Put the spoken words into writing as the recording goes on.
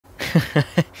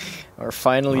We're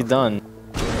finally done.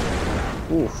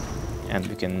 Ooh. And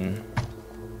we can...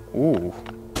 Ooh.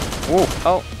 Ooh.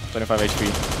 Oh, 25 HP.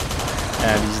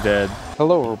 And he's dead.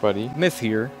 Hello everybody, Myth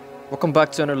here. Welcome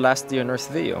back to another Last Day on Earth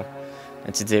video.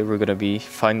 And today we're gonna be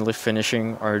finally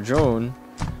finishing our drone,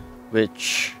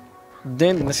 which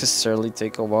didn't necessarily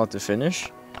take a while to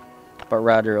finish, but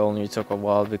rather only took a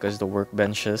while because the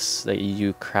workbenches that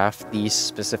you craft these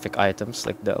specific items,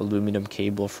 like the aluminum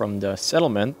cable from the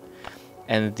settlement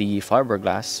and the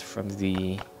fiberglass from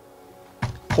the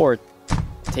port,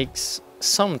 takes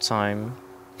some time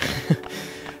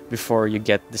before you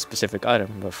get the specific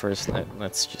item. But first,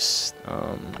 let's just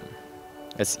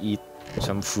let's eat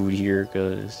some food here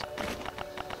because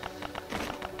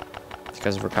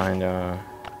we're kind of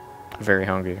very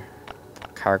hungry.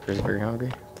 Character's very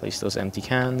hungry. Place those empty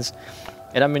cans,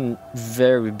 and I'm in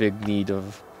very big need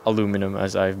of aluminum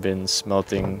as I've been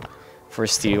smelting for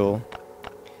steel,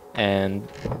 and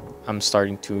I'm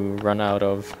starting to run out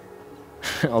of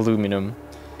aluminum,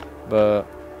 but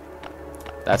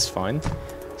that's fine.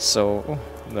 So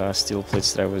the steel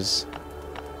plates that I was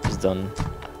done.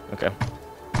 Okay,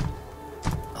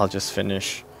 I'll just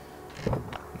finish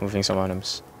moving some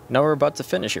items. Now we're about to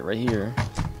finish it right here.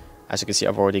 As you can see,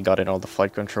 I've already gotten all the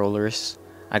flight controllers.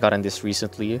 I got in this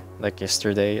recently, like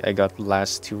yesterday. I got the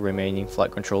last 2 remaining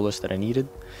flight controllers that I needed.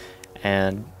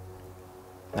 And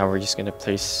now we're just gonna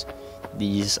place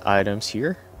these items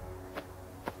here.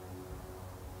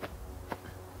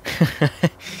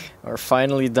 We're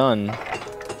finally done.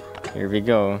 Here we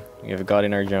go. We have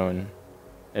gotten our drone.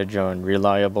 A drone,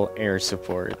 reliable air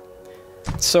support.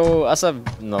 So as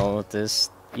I've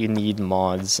noticed, you need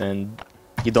mods, and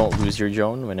you don't lose your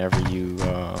drone whenever you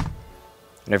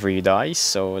die,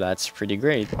 so that's pretty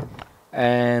great.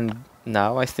 And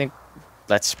now I think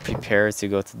let's prepare to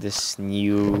go to this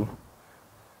new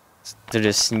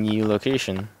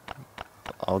location.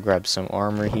 I'll grab some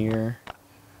armor here.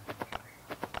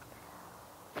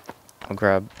 I'll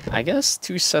grab, I guess,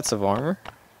 2 sets of armor.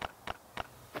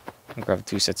 I'll grab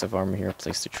 2 sets of armor here,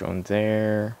 place the drone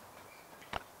there.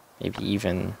 Maybe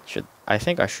even I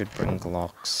think I should bring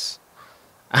Glocks.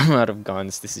 I'm out of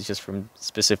guns. This is just from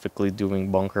specifically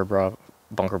doing Bunker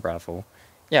Bravo.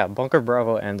 Yeah, Bunker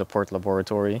Bravo and the Port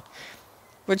Laboratory,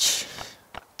 which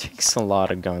takes a lot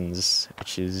of guns,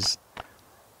 which is,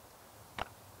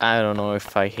 I don't know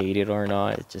if I hate it or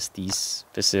not. It's just these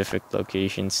specific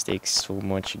locations take so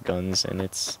much guns, and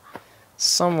it's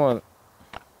somewhat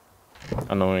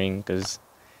annoying because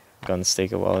guns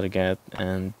take a while to get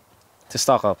and to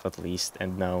stock up at least,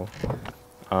 and now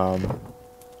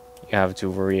you have to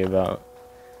worry about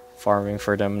farming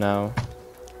for them now.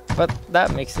 But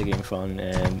that makes the game fun,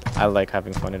 and I like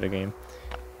having fun in the game.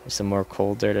 There's some more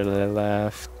coal there that I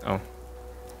left. Oh,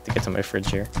 to get to my fridge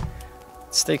here.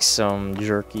 Let's take some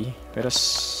jerky with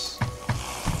us.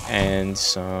 And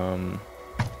some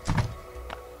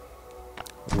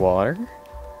water,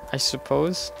 I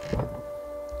suppose.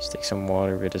 Let's take some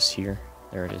water with us here.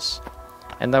 There it is.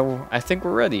 And now I think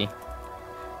we're ready.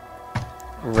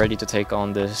 Ready to take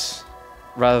on this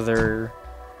rather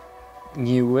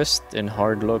newest and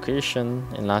hard location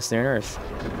in Last Day on Earth.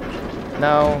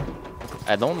 Now,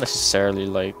 I don't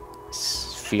necessarily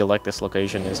feel like this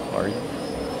location is hard.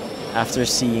 After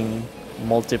seeing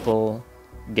multiple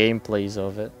gameplays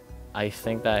of it, I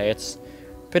think that it's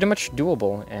pretty much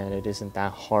doable and it isn't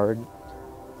that hard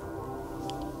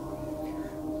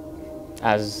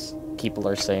as people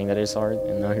are saying that it's hard.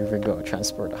 And now here we go,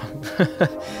 transport hub.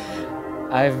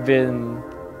 I've been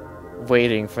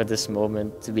waiting for this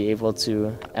moment to be able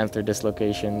to enter this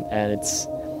location, and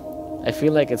I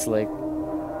feel like it's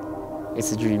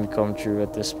a dream come true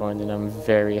at this point, and I'm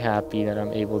very happy that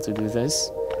I'm able to do this.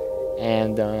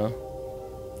 And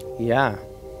yeah,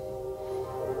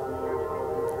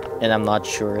 and I'm not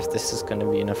sure if this is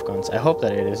gonna be enough guns. I hope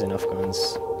that it is enough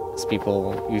guns, as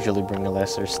people usually bring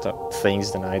lesser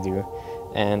things than I do,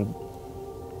 and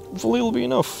hopefully it'll be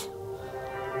enough.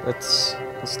 Let's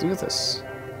do this.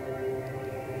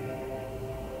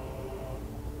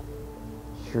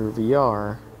 Here we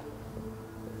are.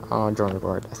 Drone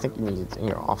guard. I think you need it in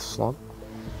your off slot.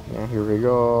 Yeah, here we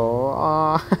go.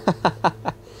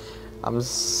 I'm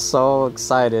so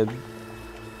excited.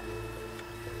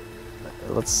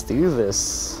 Let's do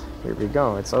this. Here we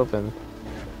go. It's open.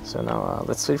 So now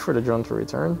let's wait for the drone to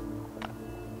return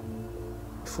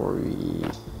before we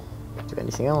do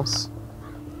anything else.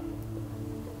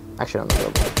 Actually, I'm not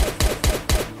available.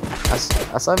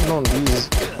 As I've known, these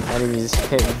enemies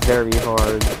hit very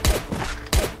hard.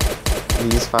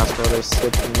 These fast runners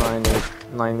hit 9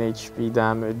 HP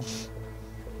damage,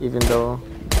 even though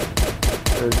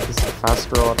There's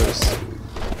faster others.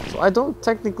 So I don't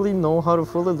technically know how to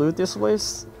fully loot this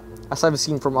place, as I've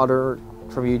seen from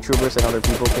YouTubers and other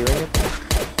people clearing it.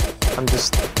 I'm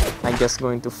just, I guess,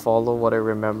 going to follow what I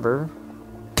remember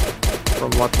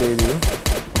from what they do,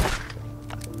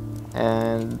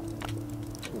 and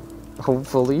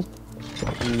hopefully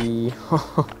we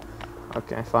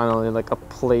okay, finally, like a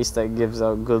place that gives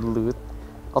out good loot.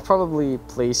 I'll probably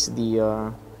place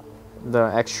the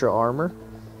extra armor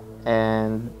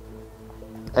and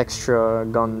extra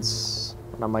guns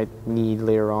that I might need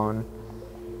later on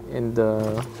in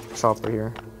the chopper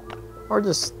here, or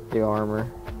just the armor,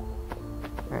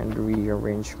 and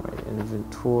rearrange my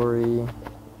inventory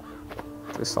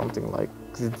to something like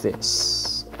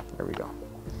this. There we go.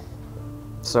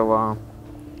 So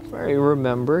if I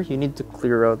remember, you need to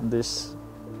clear out this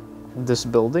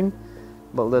building,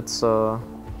 but let's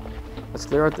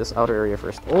clear out this outer area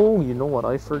first. Oh, you know what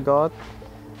I forgot?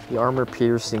 The armor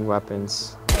piercing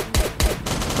weapons.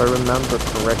 If I remember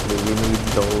correctly, we need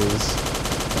those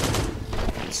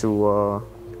to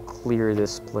clear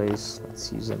this place.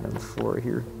 Let's use an M4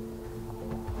 here.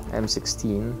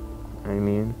 M16, I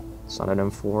mean, it's not an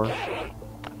M4.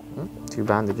 2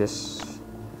 bandages.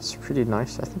 It's pretty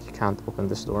nice. I think you can't open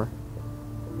this door.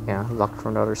 Yeah, locked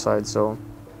from the other side, so...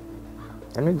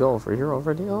 Can we go over here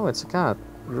already? Oh, it's a cat.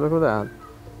 Look at that.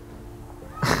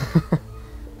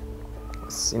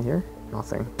 What's in here?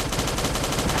 Nothing.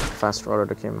 Fast rotor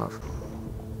that came off.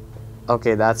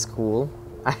 Okay, that's cool.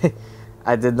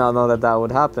 I did not know that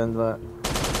would happen, but...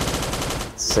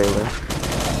 Sailor.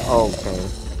 Okay.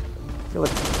 I feel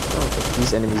like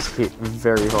these enemies hit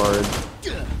very hard.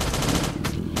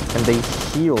 And they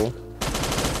heal.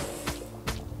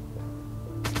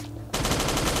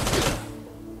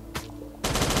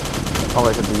 Oh,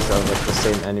 I think these are like the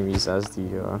same enemies as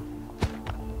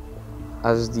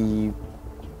the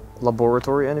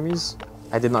laboratory enemies.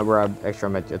 I did not grab extra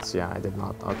medkits. Yeah, I did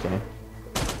not. Okay.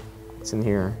 It's in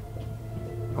here.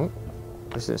 Oh,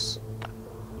 what's this?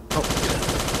 Oh.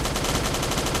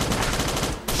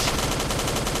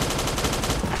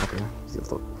 Okay.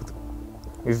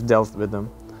 We've dealt with them.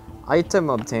 Item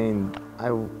obtained.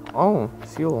 Oh,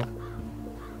 fuel.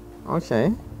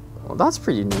 Okay. Well, that's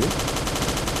pretty neat.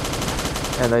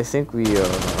 And I think we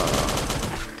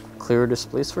clear this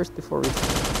place first before we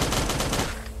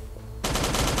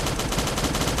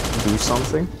do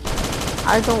something.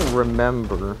 I don't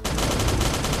remember.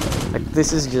 Like,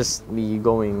 this is just me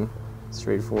going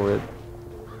straight forward.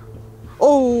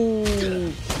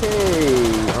 Okay.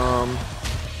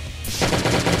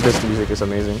 This music is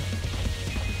amazing.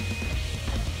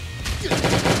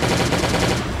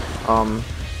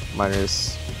 Mine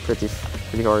is pretty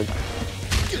hard.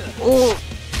 Oh.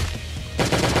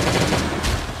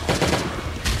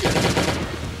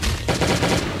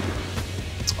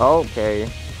 Okay,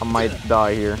 I might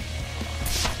die here.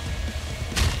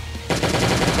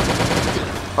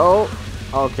 Oh,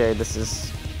 okay, this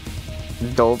is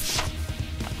dope.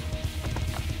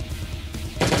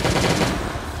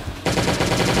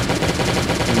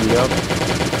 Yep.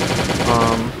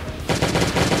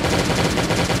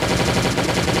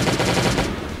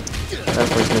 That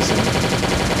missing.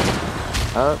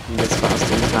 Oh, he gets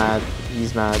faster. He's mad.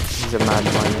 He's mad. He's a mad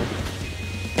miner.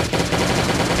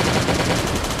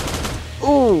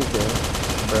 Ooh, okay.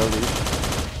 Barely.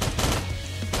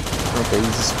 Okay,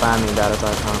 he's just spamming that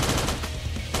attack, huh?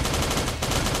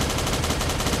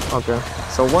 Okay.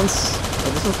 So once...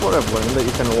 this is what I've learned, that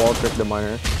you can wall trick the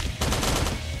miner.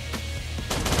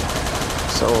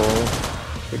 So...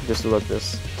 just look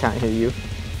this. Can't hear you.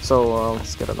 So,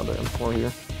 let's get another M4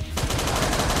 here.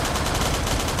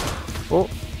 Oh,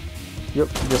 yep,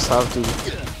 you just have to...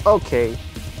 Okay.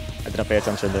 I didn't pay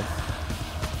attention there.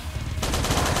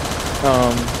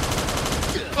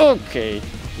 Okay.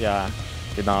 Yeah,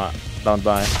 don't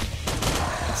die.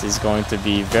 This is going to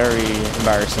be very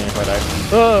embarrassing if I die.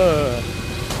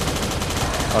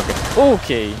 Okay.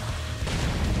 Okay.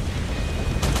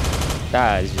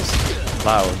 That is just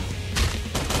loud.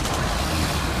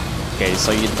 Okay,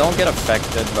 so you don't get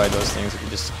affected by those things if you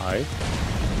just hide.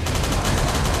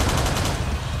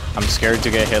 I'm scared to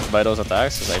get hit by those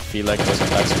attacks because I feel like those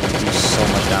attacks will do so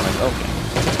much damage. Okay.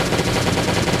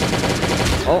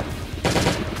 Oh.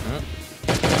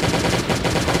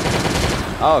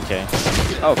 Okay.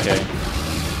 Okay.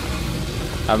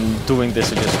 I'm doing this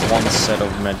with just one set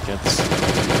of medkits.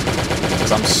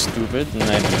 Because I'm stupid and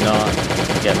I did not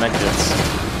get medkits.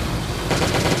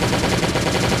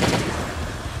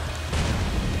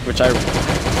 Which I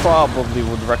probably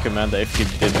would recommend that if you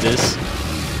did this,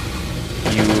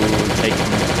 you take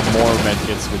more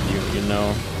medkits with you, you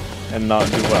know, and not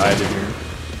do what I did here.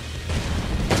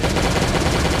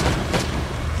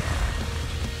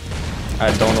 I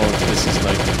don't know if this is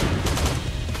like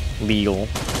legal.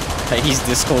 He's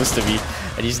this close to me,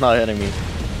 and he's not hitting me.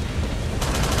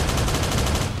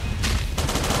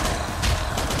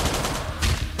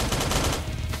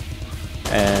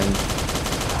 And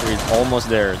we're almost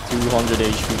there. 200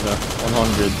 HP left.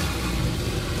 100.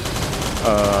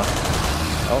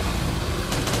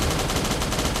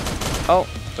 Oh,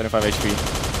 25 HP.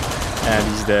 And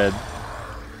he's dead.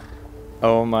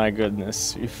 Oh my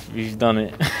goodness, we've done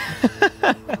it.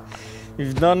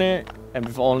 We've done it, and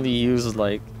we've only used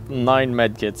like 9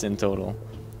 medkits in total.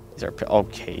 These are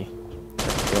okay.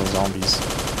 They're pale zombies.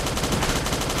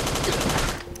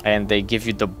 And they give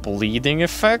you the bleeding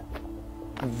effect?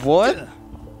 What?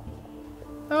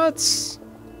 That's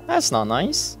not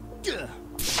nice.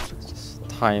 Just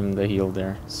time the heal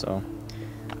there. So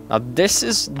now this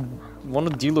is one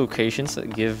of the locations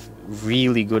that give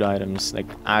really good items, like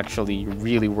actually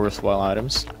really worthwhile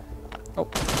items. Oh,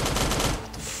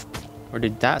 where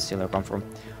did that sailor come from?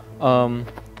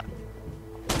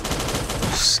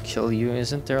 Just kill you.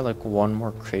 Isn't there like one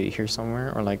more crate here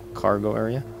somewhere, or like cargo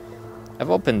area? I've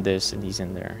opened this and he's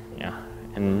in there. Yeah,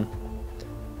 and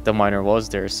the miner was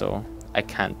there, so I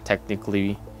can't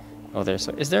technically go there.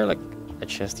 So is there like a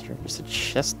chest here? There's a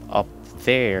chest up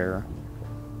there.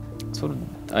 So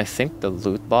I think the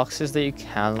loot boxes that you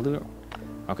can loot.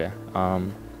 Okay.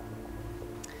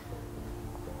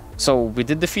 So we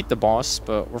did defeat the boss,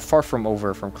 but we're far from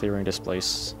over from clearing this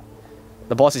place.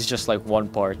 The boss is just like one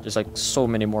part. There's like so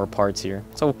many more parts here.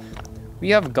 So we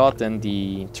have gotten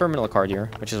the terminal card here,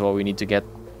 which is what we need to get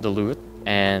the loot,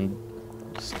 and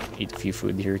just eat a few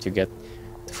food here to get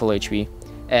the full HP.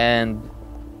 And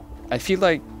I feel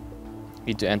like we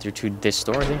need to enter to this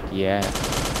door, I think. Yeah.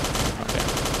 Okay.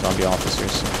 Zombie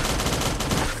officers.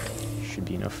 Should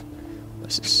be enough.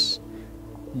 This is...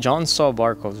 John saw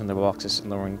barcodes in the boxes and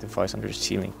lowering the device under the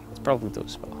ceiling. It's probably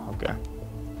those. Okay.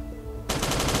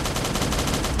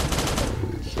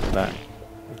 Kill that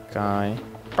guy.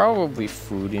 Probably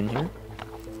food in here.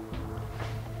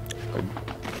 Could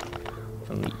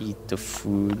only eat the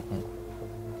food.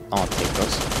 I'll take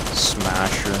those.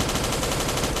 Smasher.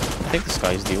 I think these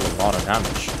guys deal a lot of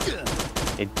damage.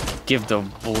 They give the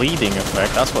bleeding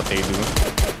effect. That's what they do.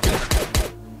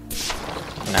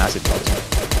 An acid melter.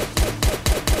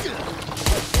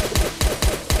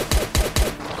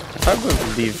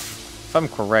 If I'm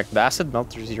correct, the acid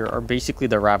melters here are basically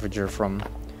the Ravager from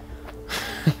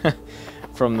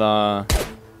from the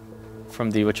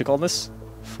what you call this?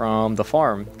 From the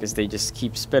farm, because they just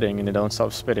keep spitting and they don't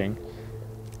stop spitting.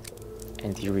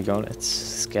 And here we go.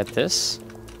 Let's get this.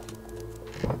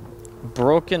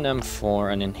 Broken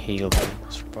M4 and inhaler.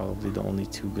 Those are probably the only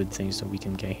two good things that we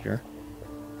can get here.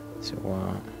 So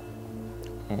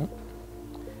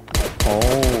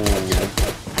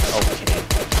okay.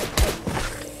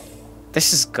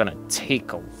 This is gonna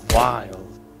take a while.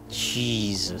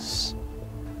 Jesus.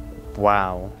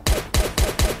 Wow.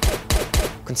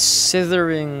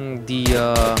 Considering the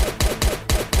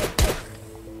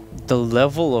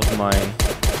level of my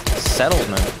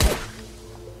settlement,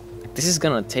 this is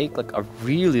gonna take like a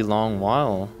really long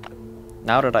while.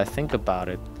 Now that I think about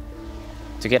it,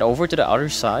 to get over to the other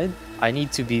side, I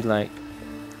need to be like,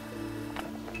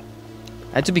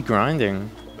 I had to be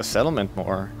grinding the settlement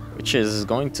more, which is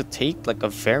going to take like a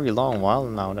very long while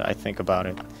now that I think about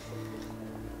it.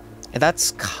 And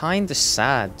that's kind of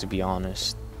sad, to be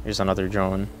honest. Here's another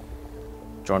drone.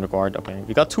 Drone required. Okay,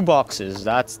 we got 2 boxes.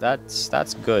 That's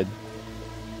good.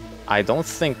 I don't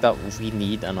think that we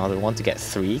need another one to get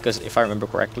 3, because if I remember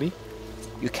correctly,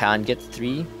 you can get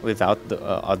 3 without the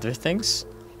other things.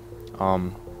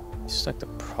 It's just like the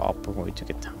proper way to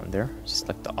get down there. It's just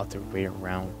like the other way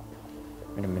around.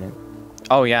 Wait a minute.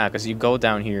 Oh yeah, because you go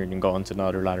down here and you go onto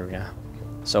another ladder. Yeah.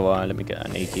 So let me get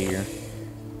an AK here.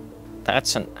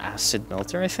 That's an acid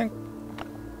melter, I think.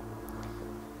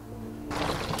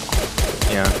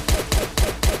 Yeah.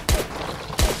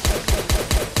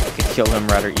 Could kill him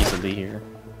rather easily here.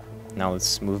 Now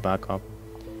let's move back up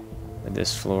with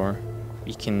this floor.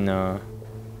 We can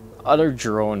other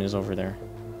drone is over there.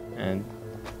 And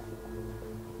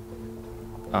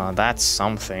that's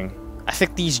something. I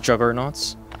think these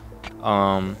juggernauts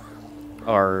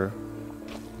are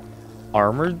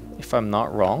armored, if I'm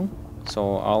not wrong.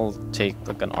 So I'll take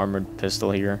like an armored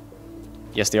pistol here.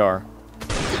 Yes, they are.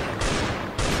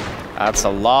 That's a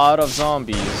lot of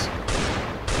zombies.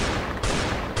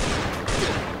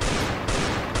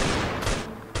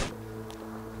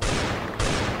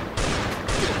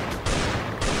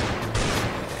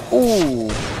 Ooh,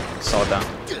 saw that.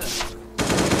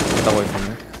 Get away from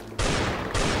me.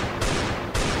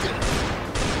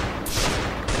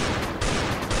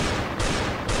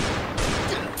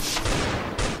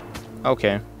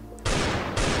 Okay.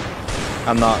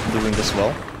 I'm not doing this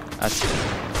well.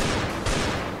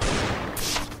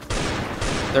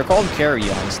 They're called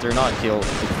carry-ons. They're not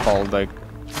called like...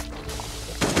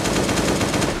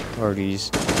 What are these?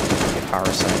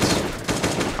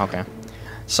 Parasites. Okay.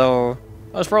 So,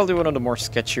 that's probably one of the more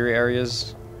sketchier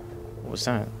areas. What was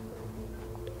that?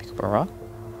 Pick up a rock?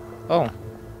 Oh.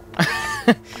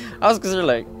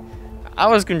 I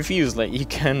was confused, like, you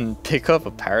can pick up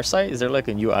a parasite? Is there like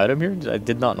a new item here that I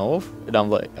did not know of? And I'm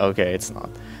like, okay, it's not.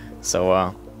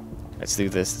 So, let's do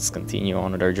this. Let's continue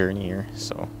on with our journey here.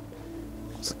 So,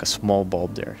 it's like a small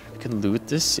bulb there. We can loot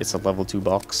this. It's a level 2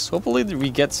 box. Hopefully we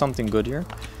get something good here.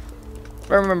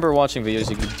 If I remember watching videos,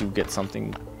 you do get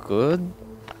something good.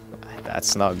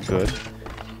 That's not good.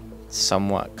 It's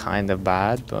somewhat kind of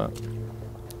bad, but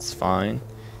it's fine.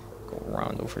 Go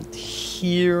around over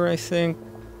here, I think.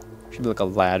 Should be like a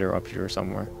ladder up here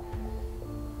somewhere.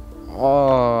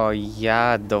 Oh,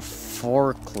 yeah, the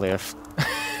forklift.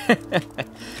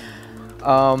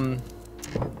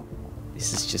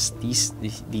 This is just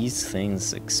these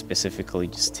things like specifically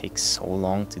just take so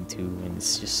long to do, and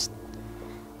it's just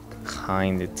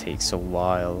kind of takes a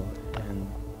while, and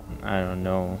I don't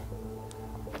know.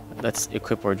 Let's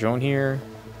equip our drone here.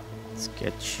 Let's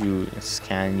get you, let's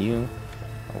scan you.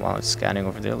 While it's scanning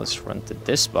over there, let's run to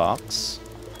this box.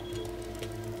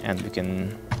 And we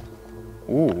can...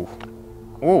 Ooh.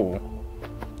 Ooh.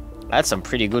 That's some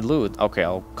pretty good loot. Okay,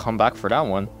 I'll come back for that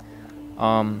one.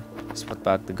 Let's put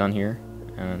back the gun here.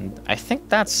 And I think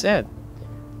that's it.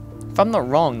 If I'm not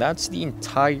wrong, that's the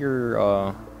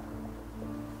entire...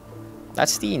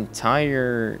 That's the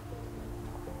entire...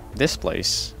 This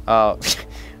place.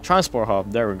 Transport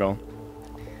hub. There we go.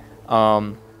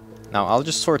 Now, I'll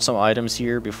just sort some items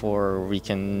here before we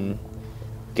can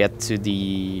get to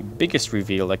the biggest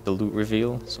reveal, like the loot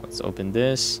reveal. So let's open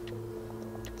this.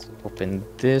 Let's open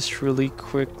this really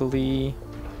quickly.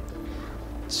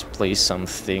 Let's place some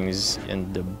things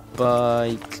in the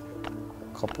bike.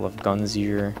 A couple of guns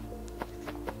here.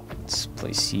 Let's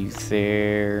place you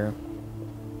there.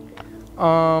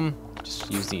 Just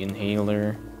use the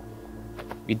inhaler.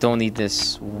 We don't need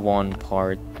this one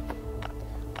part.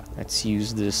 Let's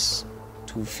use this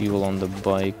to fuel on the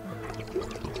bike.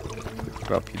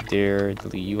 Drop you there,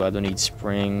 delete you. I don't need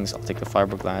springs. I'll take the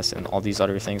fiberglass and all these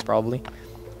other things probably.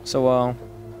 So,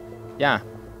 yeah.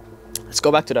 Let's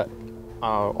go back to that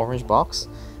orange box.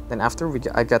 Then after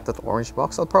I get that orange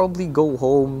box, I'll probably go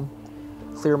home,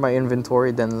 clear my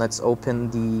inventory. Then let's open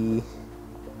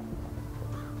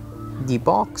the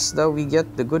box that we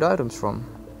get the good items from.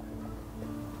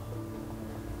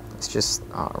 Let's just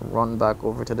run back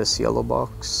over to this yellow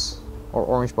box or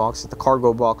orange box, the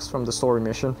cargo box from the story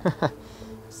mission.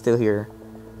 Still here.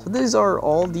 So these are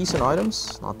all decent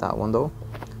items. Not that one though.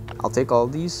 I'll take all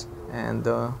these and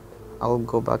I'll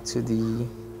go back to the...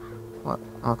 What?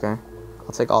 Okay.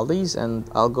 I'll take all these and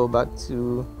I'll go back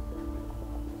to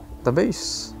the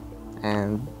base.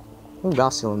 And... Oh,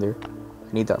 gas cylinder.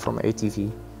 I need that for my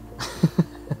ATV.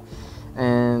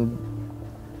 And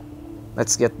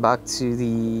let's get back to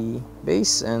the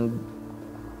base and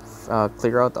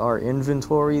clear out our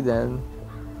inventory. Then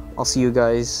I'll see you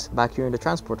guys back here in the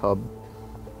transport hub.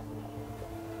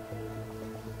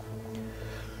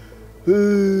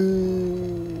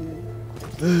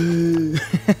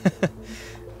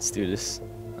 Let's do this.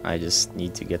 I just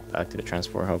need to get back to the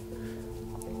transport hub.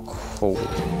 Cool.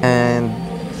 And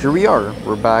here we are.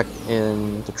 We're back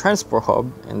in the transport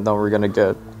hub, and now we're gonna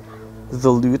get the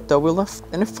loot that we left.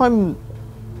 And if I'm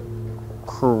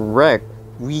correct,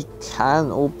 we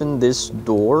can open this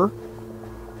door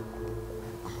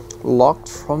locked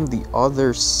from the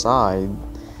other side,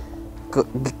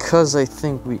 because I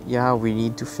think we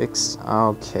need to fix...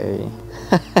 Okay.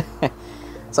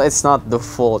 So it's not the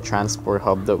full transport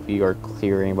hub that we are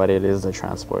clearing, but it is the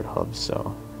transport hub,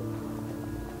 so...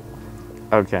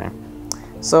 Okay.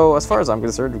 So as far as I'm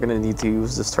concerned, we're gonna need to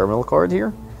use this terminal card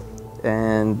here,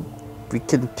 and we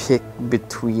can pick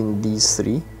between these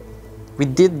three. We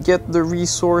did get the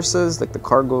resources, like the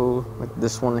cargo, like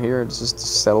this one here. This is the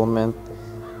settlement,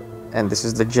 and this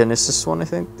is the Genesis one, I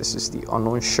think. This is the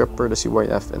unknown shipper, the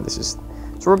CYF, and this is...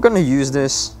 So we're gonna use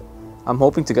this. I'm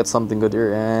hoping to get something good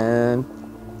here, and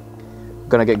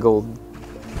gonna get gold.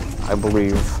 I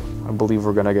believe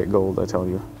we're gonna get gold, I tell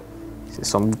you. See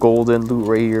some golden loot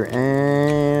right here,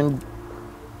 and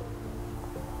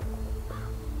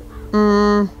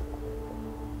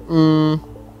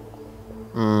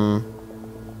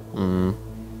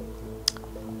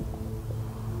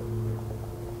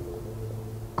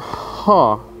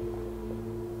huh.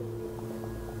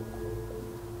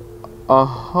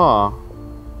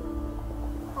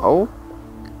 Oh,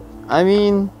 I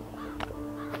mean,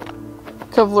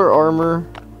 Kevlar armor,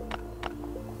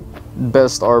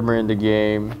 best armor in the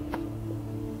game.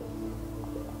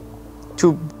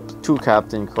 Two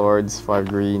captain cards, 5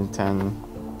 green, 10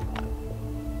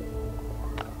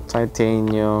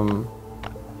 titanium.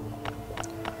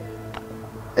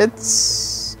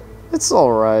 It's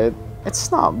alright.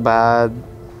 It's not bad.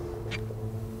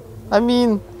 I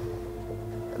mean,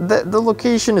 the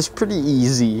location is pretty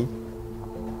easy.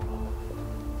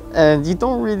 And you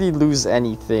don't really lose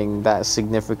anything that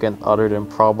significant other than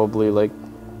probably like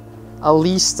at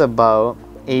least about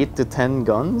 8 to 10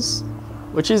 guns,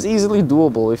 which is easily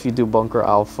doable if you do Bunker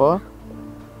Alpha.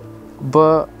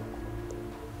 But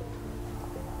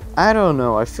I don't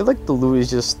know, I feel like the loot is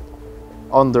just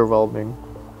underwhelming.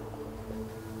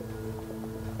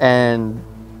 And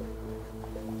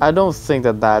I don't think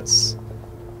that that's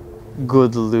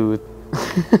good loot.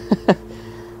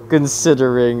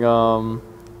 Considering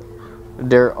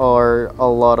there are a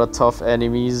lot of tough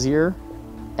enemies here.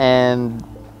 And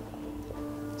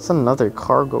there's another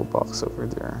cargo box over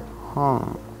there. Huh.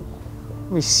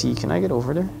 Let me see, can I get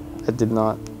over there? I did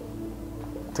not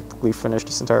technically finish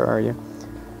this entire area.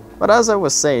 But as I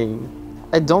was saying,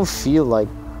 I don't feel like,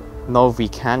 no, we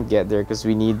can't get there because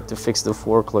we need to fix the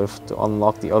forklift to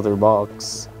unlock the other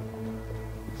box.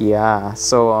 Yeah,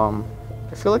 so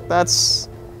I feel like that's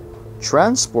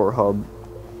Transport Hub.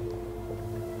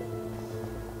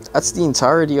 That's the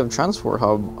entirety of Transport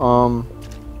Hub.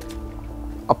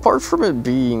 Apart from it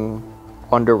being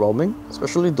underwhelming,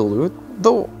 especially the loot,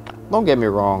 though, don't get me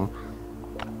wrong,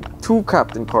 2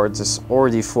 captain cards is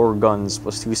already 4 guns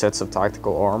plus 2 sets of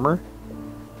tactical armor.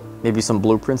 Maybe some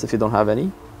blueprints if you don't have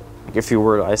any. Like if you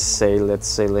were, let's say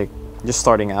like just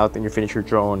starting out and you finish your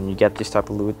drone and you get this type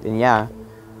of loot, and yeah.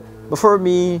 But for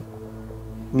me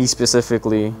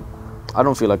specifically, I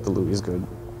don't feel like the loot is good.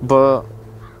 But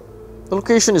the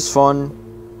location is fun.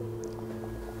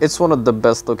 It's one of the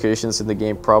best locations in the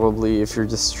game probably if you're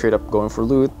just straight up going for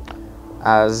loot,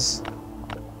 as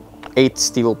 8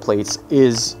 steel plates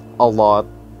is a lot,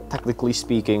 technically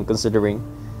speaking, considering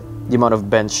the amount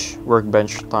of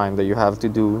workbench time that you have to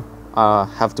do,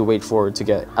 have to wait for to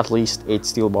get at least 8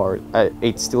 steel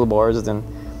bars, then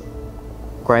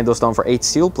grind those down for 8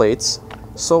 steel plates.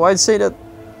 So I'd say that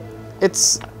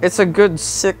it's a good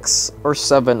 6 or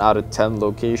 7 out of 10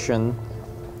 location.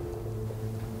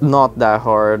 Not that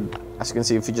hard. As you can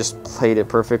see, if you just played it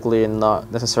perfectly and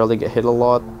not necessarily get hit a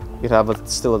lot, you'd have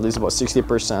still at least about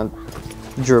 60%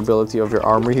 durability of your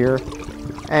armor here.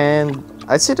 And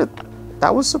I'd say that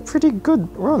that was a pretty good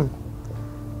run.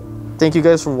 Thank you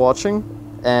guys for watching,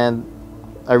 and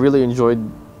I really enjoyed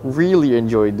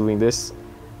doing this,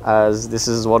 as this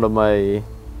is one of my...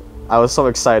 I was so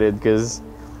excited because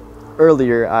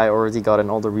earlier I already gotten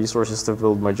all the resources to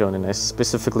build my drone, and I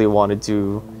specifically wanted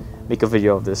to make a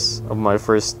video of this, of my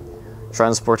first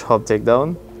Transport Hub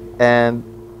takedown. And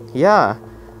yeah,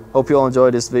 hope you all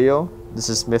enjoyed this video. This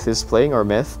is Myth is Playing, or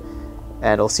Myth,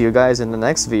 and I'll see you guys in the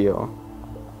next video.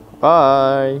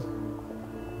 Bye!